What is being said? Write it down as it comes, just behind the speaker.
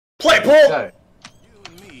Play pool! Go.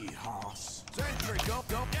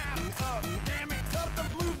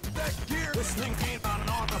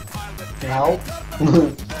 Now.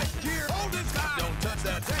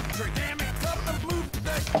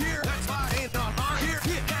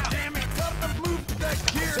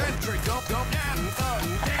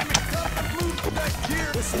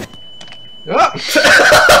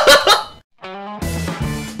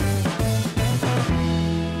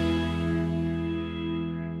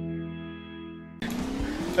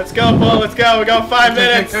 Let's go, Paul, let's go, we got 5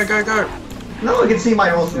 minutes! Go. No, I can see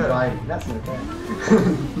my awesome driving. That's not fair.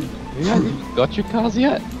 You haven't got your cars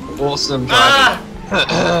yet? Awesome driving.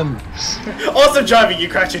 Awesome driving, you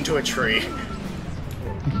crash into a tree.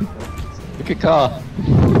 Pick a car.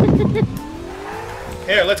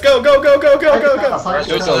 Here, let's go. Go.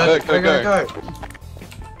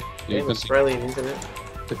 You can Australian internet.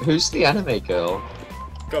 Who's the anime girl?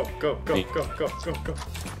 Go.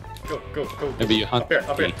 Maybe you hunt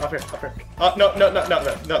Up here. No, not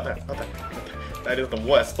that. That is the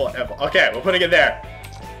worst spot ever. Okay, we're putting it there.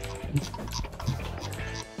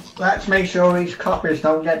 Let's make sure these coppers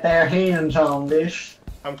don't get their hands on this.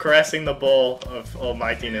 I'm caressing the ball of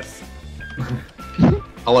almightiness.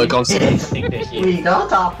 Hello, Constant. We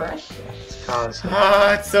got our precious. Cars.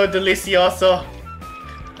 Ah, it's so delicioso.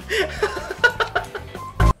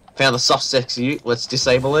 Found the soft sexy. Let's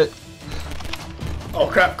disable it. Oh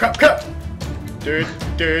crap. Dude.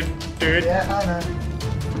 Yeah, I know.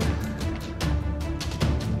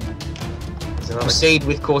 Proceed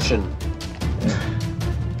with caution.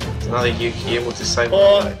 There's another you here. We'll disable.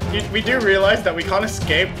 Well, we do realize that we can't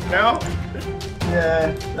escape now.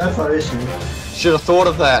 Yeah, that's our issue. Should have thought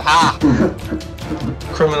of that. Ha!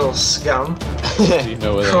 Criminal scum. you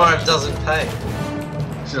know where Crime doesn't pay.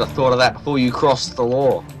 Should have thought of that before you crossed the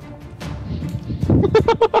law.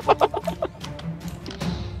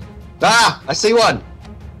 Ah! I see one!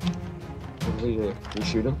 Do we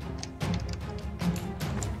shoot him?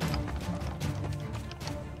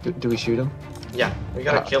 Do we shoot him? Yeah, we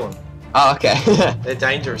gotta kill them. Oh, okay. They're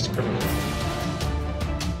dangerous criminals.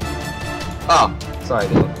 Oh, sorry,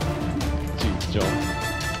 dude. Jeez, John.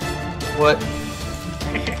 What?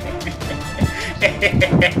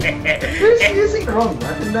 Who's using the wrong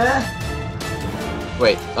weapon there?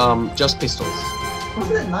 Wait, just pistols.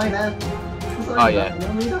 Wasn't it 9M? Oh, yeah.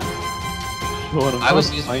 Sean, I'm I was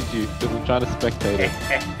behind you because I'm trying to spectate it.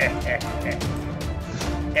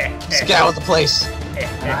 Scout the place!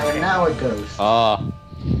 I am now a ghost. Ah.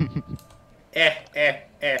 Is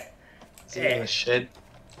it in the shed?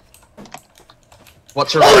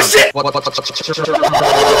 What's your Oh, shit! What?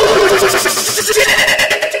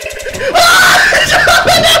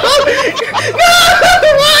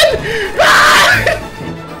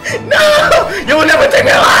 No! You will never take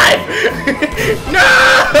me alive! No!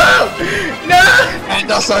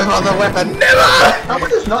 Hand us over the weapon! Never! How about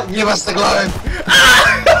this not Give us the globe!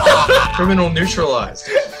 Criminal neutralized.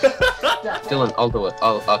 Dylan, I'll do it.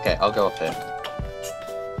 Okay, I'll go up there.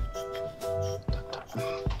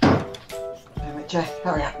 Damn it, Jay,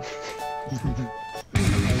 hurry up.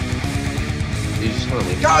 You just want to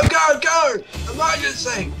leave. Go!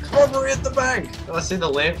 Emergency! Robbery at the bank! I see the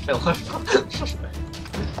lamp fell over.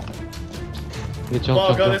 Yeah, John, Paul,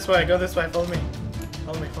 John, go John. this way, follow me.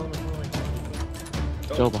 Follow me.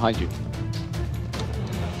 Joe, behind you.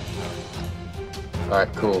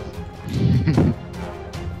 Alright, cool.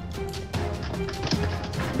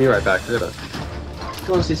 Be right back, River.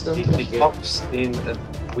 Go on, sister. The cops in a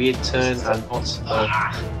weird turn are not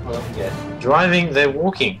driving, they're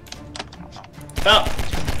walking. Stop!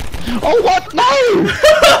 Oh, what? No!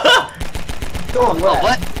 Go on, where?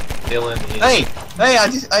 What? Dylan is... Hey!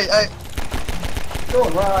 I Go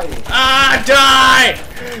on, where are you? Ah, die!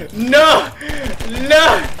 No!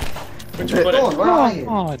 Where'd you put Go on, it? where are you?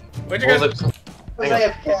 Come on. Where'd you Well, guys... Where's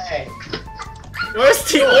AFK? Where's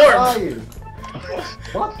the Where are orb? you?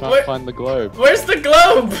 What? Trying Where- to find the globe. Where's the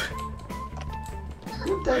globe?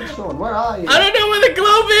 Good day, Sean, where are you? I don't know where the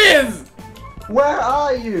globe is! Where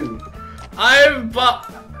are you? I'm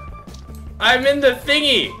in the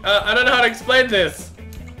thingy. I don't know how to explain this.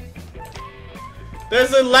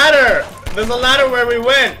 There's a ladder. There's a ladder where we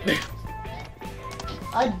went.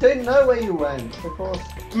 I didn't know where you went before.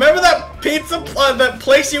 Remember that pizza, that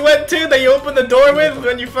place you went to that you opened the door with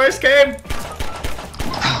when you first came?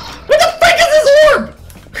 What the frick is this orb?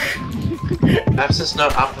 perhaps it's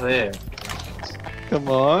not up there. Come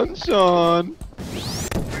on, Sean.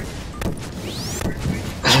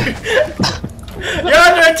 You're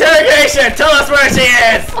under interrogation. Tell us where she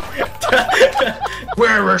is.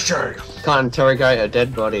 Where is she? can't interrogate a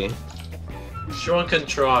dead body. Sean can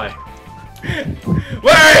try.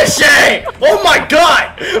 Where is she? Oh my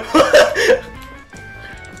god!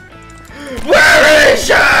 Where is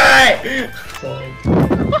she?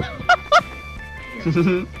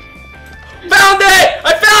 Found it!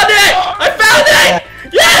 I found it! I found it!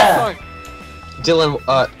 Yes! Dylan,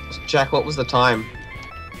 Jack, what was the time?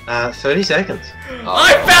 30 seconds.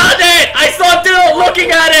 I found it! I saw Dylan looking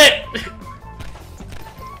at it!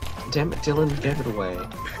 Damn it, Dylan, you gave it away. I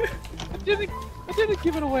didn't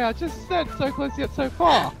give it away. I just said so close yet so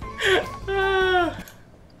far.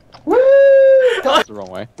 Woo! That's the wrong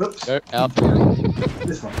way. Oops. Go out.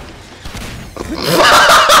 This one.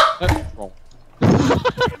 That's wrong.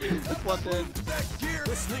 That's one then.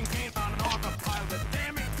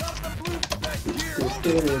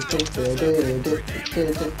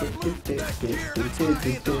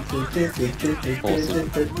 Awesome.